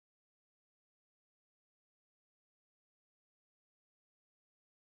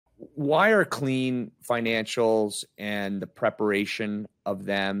Why are clean financials and the preparation of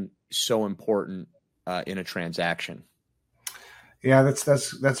them so important in a transaction? Yeah,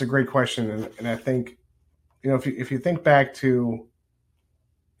 that's a great question, and I think, if you think back to,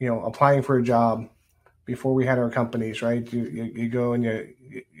 applying for a job before we had our companies, right? You go and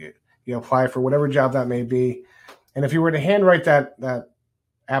you apply for whatever job that may be, and if you were to handwrite that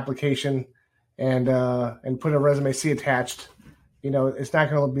application and put a resume C attached, it's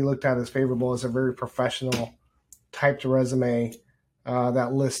not going to be looked at as favorable as a very professional typed resume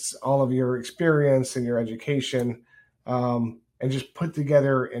that lists all of your experience and your education, and just put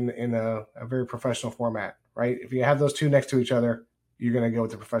together in a very professional format, right? If you have those two next to each other, you're going to go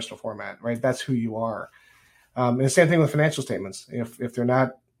with the professional format, right? That's who you are. And the same thing with financial statements. If they're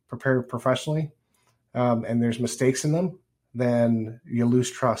not prepared professionally, and there's mistakes in them, then you lose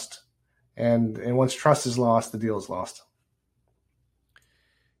trust. And once trust is lost, the deal is lost.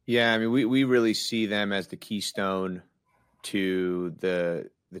 Yeah, I mean, we really see them as the keystone to the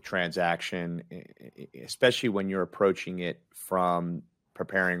transaction, especially when you're approaching it from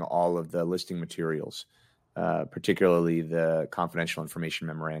preparing all of the listing materials, particularly the Confidential Information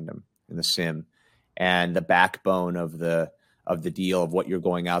Memorandum and the SIM, and the backbone of the deal of what you're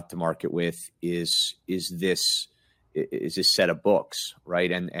going out to market with is this set of books,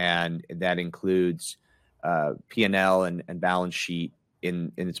 right? And that includes P&L and balance sheet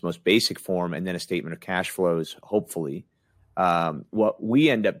in its most basic form, and then a statement of cash flows, hopefully. What we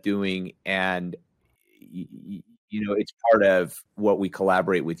end up doing, and it's part of what we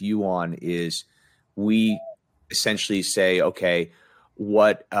collaborate with you on, is we essentially say, okay,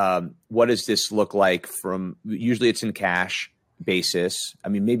 what does this look like from? Usually, it's in cash basis. I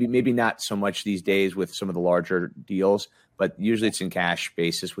mean, maybe not so much these days with some of the larger deals, but usually it's in cash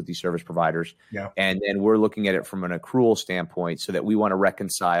basis with these service providers. Yeah. And then we're looking at it from an accrual standpoint, so that we want to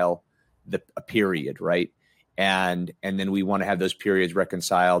reconcile a period, right? And then we want to have those periods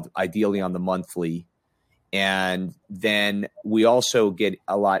reconciled, ideally on the monthly. And then we also get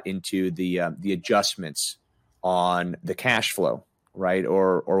a lot into the adjustments on the cash flow, right?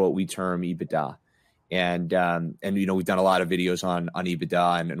 Or what we term EBITDA. And we've done a lot of videos on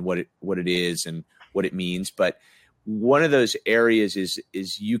EBITDA and what it is and what it means. But one of those areas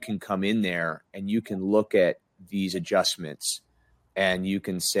is you can come in there and you can look at these adjustments and you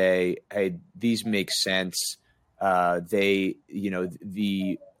can say, hey, these make sense. The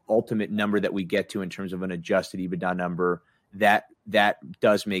ultimate number that we get to in terms of an adjusted EBITDA number, that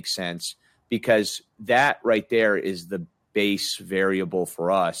does make sense, because that right there is the base variable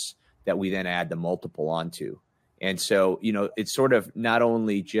for us that we then add the multiple onto. And so, it's sort of not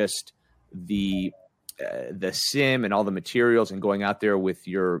only just the SIM and all the materials and going out there with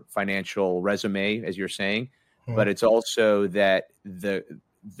your financial resume, as you're saying, but it's also that the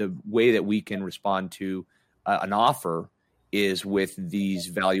way that we can respond to an offer is with these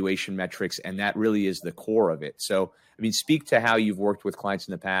valuation metrics, and that really is the core of it. So, I mean, speak to how you've worked with clients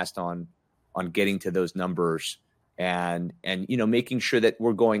in the past on getting to those numbers and making sure that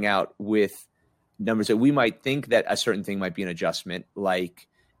we're going out with numbers that we might think that a certain thing might be an adjustment, like,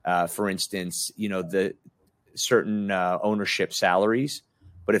 for instance, the certain ownership salaries.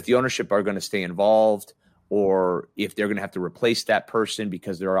 But if the ownership are going to stay involved, or if they're going to have to replace that person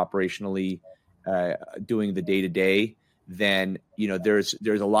because they're operationally doing the day-to-day, then there's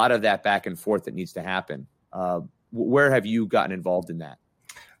a lot of that back and forth that needs to happen. Where have you gotten involved in that?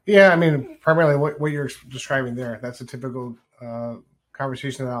 Yeah, I mean, primarily what you're describing there, that's a typical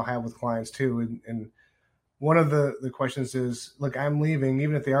conversation that I'll have with clients too. And one of the questions is, look, I'm leaving.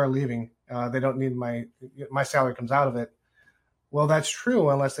 Even if they are leaving, they don't need my salary comes out of it. Well, that's true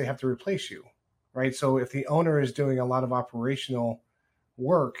unless they have to replace you, right? So if the owner is doing a lot of operational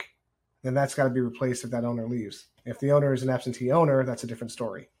work, then that's got to be replaced if that owner leaves. If the owner is an absentee owner, that's a different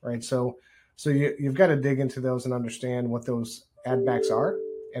story, right? So you've got to dig into those and understand what those add backs are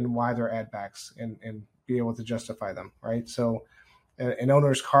and why they're add backs, and be able to justify them, right? So an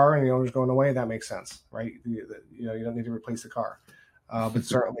owner's car and the owner's going away, that makes sense, right? You don't need to replace the car, but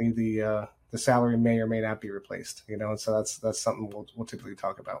certainly the salary may or may not be replaced, and so that's something we'll typically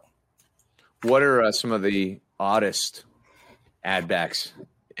talk about. What are some of the oddest add backs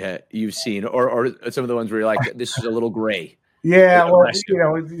you've seen, or some of the ones where you're like, this is a little gray? Yeah, well,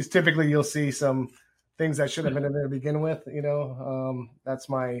 typically you'll see some things that should have been in there to begin with. That's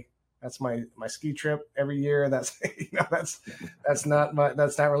my ski trip every year. That's not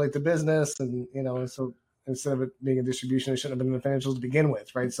related to business, and so instead of it being a distribution, it shouldn't have been in the financials to begin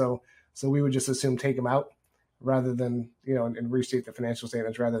with, right? So we would just assume take them out rather than and restate the financial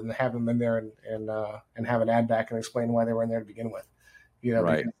statements rather than have them in there and have an add back and explain why they were in there to begin with.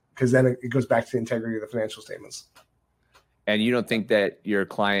 Right. because then it goes back to the integrity of the financial statements. And you don't think that your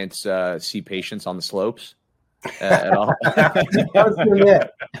clients see patients on the slopes at all?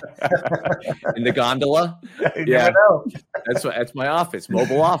 In the gondola? You never know. That's my office,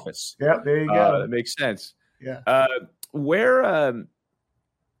 mobile office. Yep, there you go. That makes sense. Yeah. Where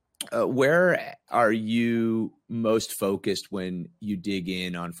are you most focused when you dig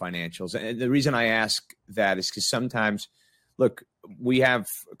in on financials? And the reason I ask that is because sometimes, look, we have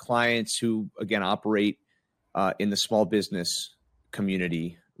clients who, again, operate in the small business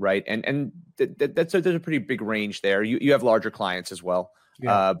community, right? And there's a pretty big range there. You have larger clients as well,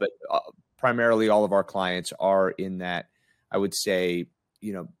 but primarily all of our clients are in that, I would say,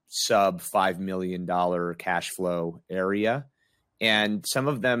 sub $5 million cash flow area. And some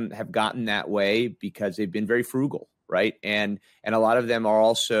of them have gotten that way because they've been very frugal, right? And a lot of them are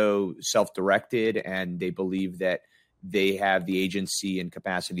also self-directed, and they believe that they have the agency and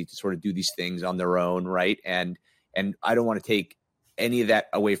capacity to sort of do these things on their own, right? And I don't want to take any of that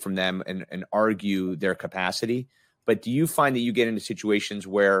away from them and argue their capacity. But do you find that you get into situations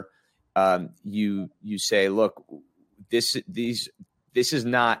where you say, look, this is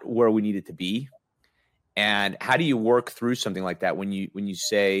not where we need it to be? And how do you work through something like that when you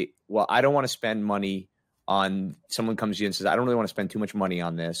say, well, I don't want to spend money on, someone comes to you and says, I don't really want to spend too much money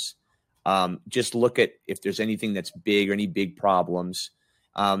on this. Just look at if there's anything that's big or any big problems.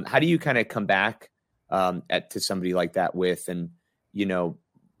 How do you kind of come back to somebody like that with, and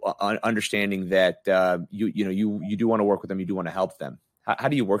understanding that you do want to work with them, you do want to help them. How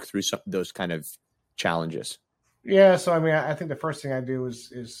do you work through those kind of challenges? Yeah, so I mean, I think the first thing I do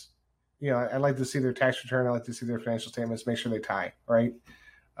is I like to see their tax return. I like to see their financial statements, make sure they tie, right?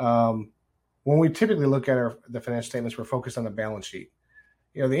 When we typically look at the financial statements, we're focused on the balance sheet.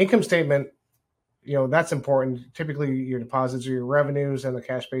 The income statement, that's important. Typically, your deposits are your revenues and the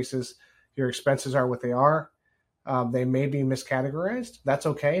cash basis. Your expenses are what they are. They may be miscategorized. That's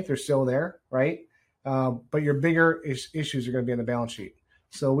okay. They're still there, right? But your bigger issues are going to be in the balance sheet.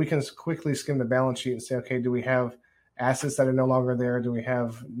 So we can quickly skim the balance sheet and say, okay, do we have assets that are no longer there? Do we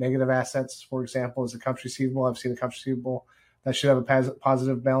have negative assets? For example, is accounts receivable? I've seen accounts receivable that should have a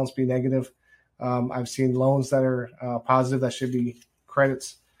positive balance be negative. I've seen loans that are positive that should be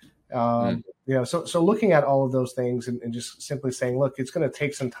credits. So looking at all of those things and just simply saying, look, it's going to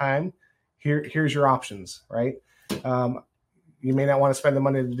take some time. Here's your options, right? You may not want to spend the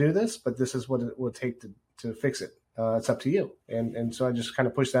money to do this, but this is what it would take to fix it. It's up to you. And so I just kind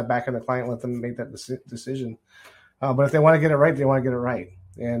of push that back on the client, let them make that decision. But if they want to get it right, they want to get it right.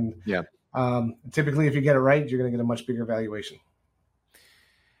 And typically, if you get it right, you're going to get a much bigger valuation.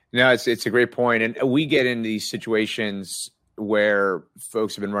 No, it's a great point. And we get into these situations where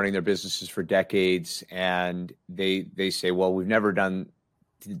folks have been running their businesses for decades, and they say, well, we've never done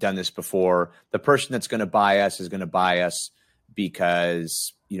this before. The person that's going to buy us is going to buy us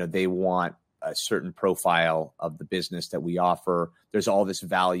because they want a certain profile of the business that we offer. There's all this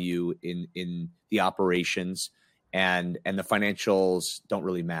value in the operations, and the financials don't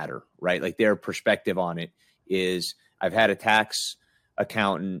really matter, right? Like their perspective on it is, I've had a tax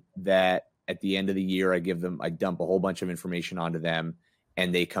accountant that at the end of the year, I dump a whole bunch of information onto them,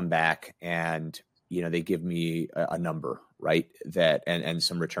 and they come back and they give me a number, right? That and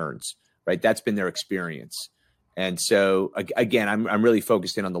some returns, right? That's been their experience. And so again, I'm really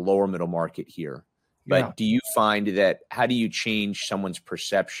focused in on the lower middle market here. But do you find that, how do you change someone's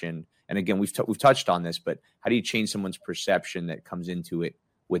perception? And again, we've touched on this, but how do you change someone's perception that comes into it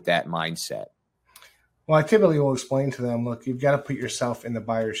with that mindset? Well, I typically will explain to them, look, you've got to put yourself in the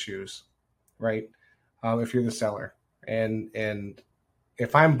buyer's shoes, right? If you're the seller. And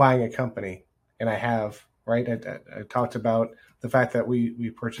if I'm buying a company and I have, right, I talked about the fact that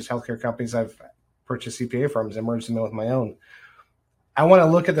we purchase healthcare companies. I've purchased CPA firms and merged them in with my own. I want to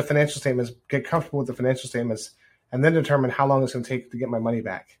look at the financial statements, get comfortable with the financial statements, and then determine how long it's going to take to get my money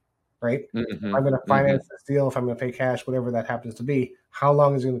back, right? Mm-hmm. If I'm going to finance this deal, if I'm going to pay cash, whatever that happens to be, how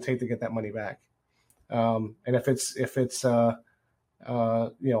long is it going to take to get that money back? And if it's a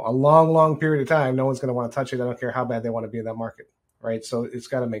long period of time, no one's going to want to touch it. I don't care how bad they want to be in that market, right? So it's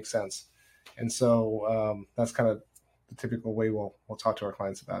got to make sense. And so that's kind of the typical way we'll talk to our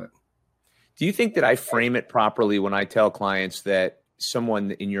clients about it. Do you think that I frame it properly when I tell clients that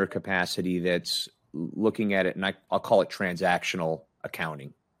someone in your capacity that's looking at it, and I'll call it transactional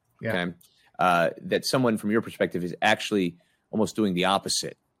accounting, okay? That someone from your perspective is actually almost doing the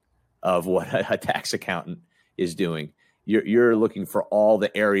opposite of what a tax accountant is doing. You're looking for all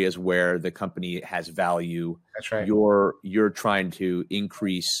the areas where the company has value. That's right. You're trying to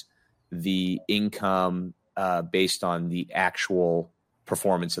increase the income based on the actual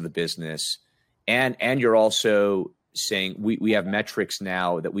performance of the business. And you're also saying we have metrics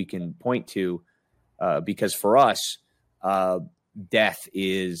now that we can point to, because for us, death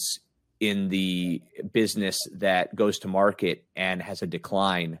is in the business that goes to market and has a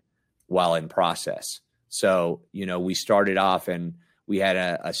decline while in process. So, we started off and we had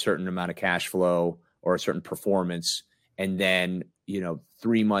a certain amount of cash flow or a certain performance. And then,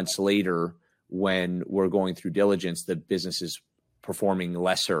 3 months later, when we're going through diligence, the business is performing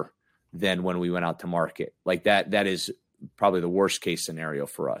lesser than when we went out to market. Like that is probably the worst case scenario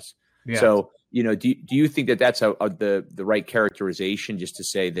for us. Yeah. So, do you think that that's the right characterization, just to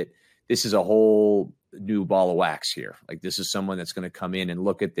say that this is a whole new ball of wax here? Like, this is someone that's going to come in and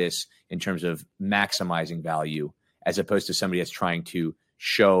look at this in terms of maximizing value, as opposed to somebody that's trying to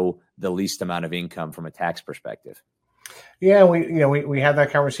show the least amount of income from a tax perspective. Yeah, we had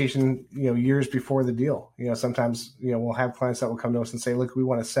that conversation, years before the deal. Sometimes, we'll have clients that will come to us and say, look, we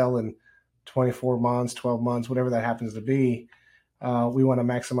want to sell in 24 months, 12 months, whatever that happens to be. We want to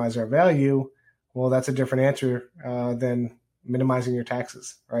maximize our value. Well, that's a different answer than minimizing your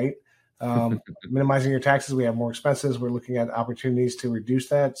taxes, right? Minimizing your taxes, we have more expenses. We're looking at opportunities to reduce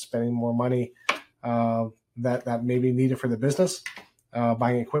that, spending more money that may be needed for the business,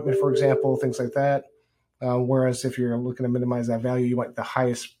 buying equipment, for example, things like that. Whereas if you're looking to minimize that value, you want the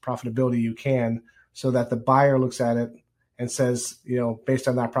highest profitability you can, so that the buyer looks at it and says, based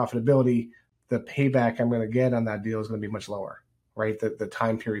on that profitability, the payback I'm going to get on that deal is going to be much lower, right? The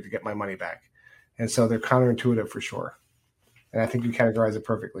time period to get my money back. And so they're counterintuitive for sure. And I think you categorize it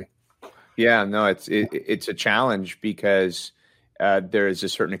perfectly. Yeah, no, it's a challenge, because there is a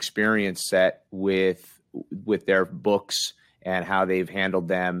certain experience set with their books and how they've handled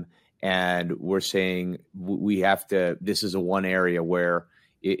them. And we're saying we have to. This is a one area where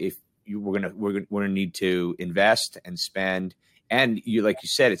we're gonna need to invest and spend. And like you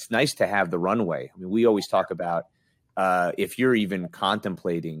said, it's nice to have the runway. I mean, we always talk about if you're even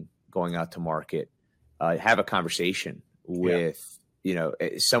contemplating going out to market, have a conversation with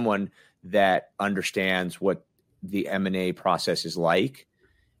someone that understands what the M&A process is like.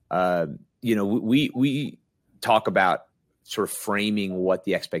 We talk about sort of framing what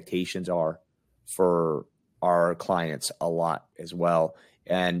the expectations are for our clients a lot as well.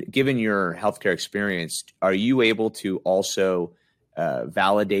 And given your healthcare experience, are you able to also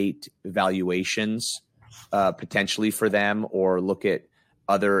validate valuations potentially for them, or look at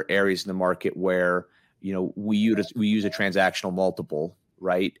other areas in the market where we use a transactional multiple,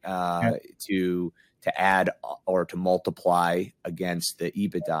 right, to add or to multiply against the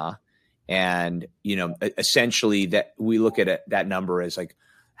EBITDA? And, essentially that we look at that number as like,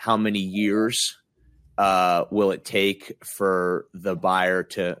 how many years will it take for the buyer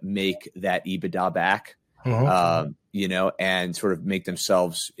to make that EBITDA back, and sort of make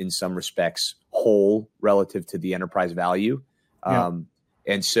themselves in some respects whole relative to the enterprise value.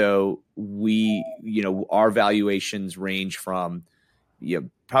 And so our valuations range from,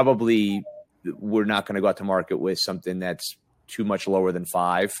 probably we're not going to go out to market with something that's too much lower than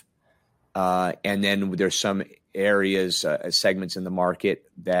 5. And then there's some areas, segments in the market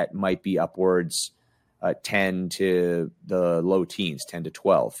that might be upwards 10 to the low teens, 10 to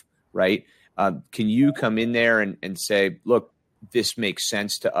 12, right? Can you come in there and say, look, this makes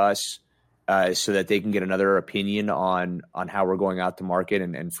sense to us, so that they can get another opinion on how we're going out to market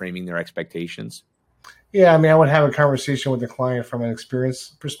and framing their expectations? Yeah, I mean, I would have a conversation with the client from an experience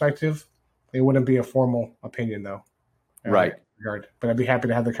perspective. It wouldn't be a formal opinion, though. Right. But I'd be happy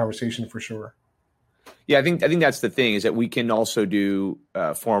to have the conversation for sure. Yeah, I think that's the thing, is that we can also do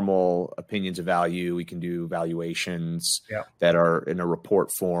formal opinions of value. We can do valuations that are in a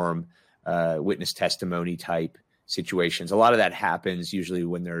report form, witness testimony type situations. A lot of that happens usually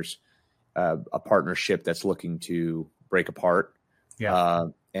when there's a partnership that's looking to break apart.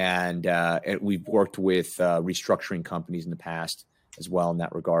 And we've worked with restructuring companies in the past as well in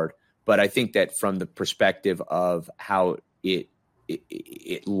that regard. But I think that from the perspective of how it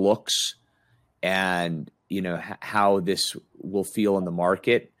looks and, how this will feel in the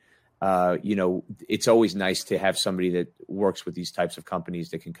market, it's always nice to have somebody that works with these types of companies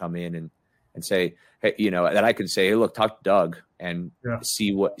that can come in and say, hey, that I can say, hey, look, talk to Doug and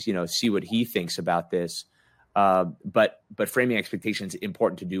see what he thinks about this. But framing expectations is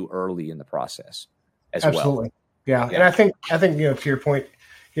important to do early in the process as well. Absolutely. Yeah. And I think, to your point,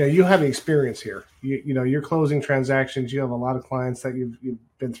 you have the experience here. You're closing transactions. You have a lot of clients that you've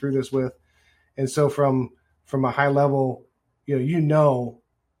been through this with. And so from a high level,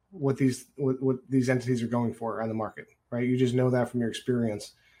 what these entities are going for on the market, right? You just know that from your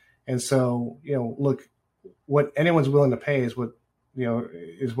experience. And so, look, what anyone's willing to pay is what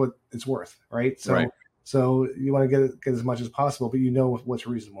is what it's worth, right? So, Right. so you want to get as much as possible, but you know what's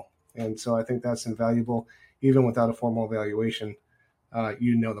reasonable. And so I think that's invaluable, even without a formal evaluation.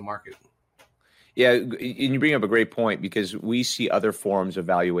 The market. Yeah, and you bring up a great point because we see other forms of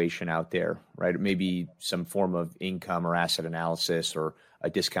valuation out there, right? Maybe some form of income or asset analysis or a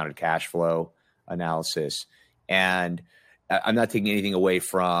discounted cash flow analysis. And I'm not taking anything away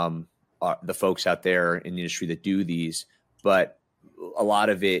from the folks out there in the industry that do these, but a lot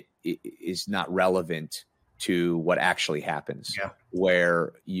of it is not relevant to what actually happens. Yeah.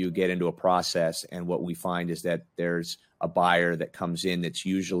 Where you get into a process, and what we find is that there's a buyer that comes in that's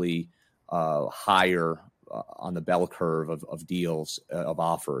usually higher on the bell curve of deals, of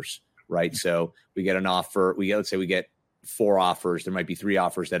offers, right? So we get an offer, let's say we get 4 offers. There might be 3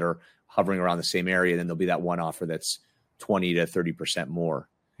 offers that are hovering around the same area. Then there'll be that one offer that's 20 to 30% more.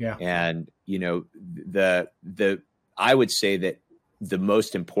 Yeah. And, I would say that the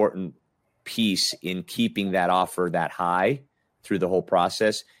most important piece in keeping that offer that high through the whole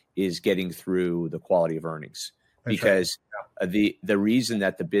process is getting through the quality of earnings. That's because right. the reason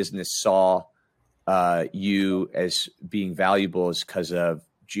that the business saw you as being valuable is because of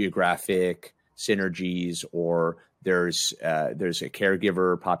geographic synergies, or there's a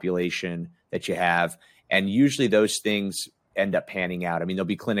caregiver population that you have, and usually those things end up panning out. I mean, there'll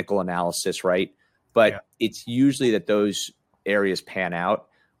be clinical analysis, right? But it's usually that those areas pan out.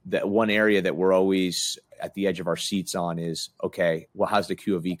 That one area that we're always at the edge of our seats on is, okay, well, how's the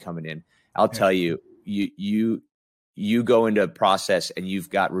Q of E coming in? I'll tell you, you go into a process and you've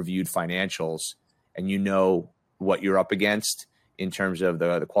got reviewed financials and you know what you're up against in terms of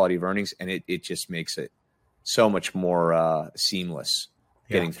the quality of earnings, and it just makes it so much more seamless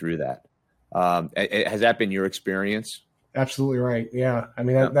getting through that. Has that been your experience? Absolutely right. Yeah. I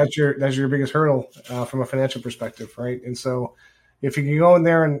mean, that's your biggest hurdle from a financial perspective, right? And so if you can go in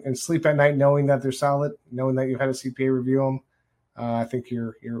there and sleep at night knowing that they're solid, knowing that you've had a CPA review them, I think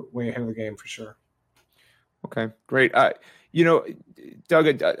you're way ahead of the game for sure. Okay, great. Doug,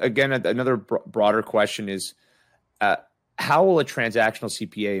 again, another broader question is, how will a transactional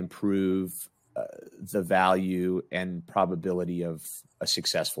CPA improve the value and probability of a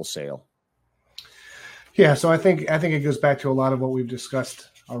successful sale? Yeah, so I think it goes back to a lot of what we've discussed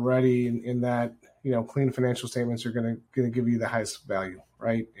already in that, clean financial statements are going to give you the highest value,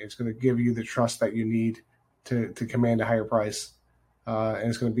 right? It's going to give you the trust that you need to command a higher price.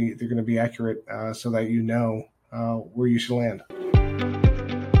 And they're going to be accurate so that where you should land.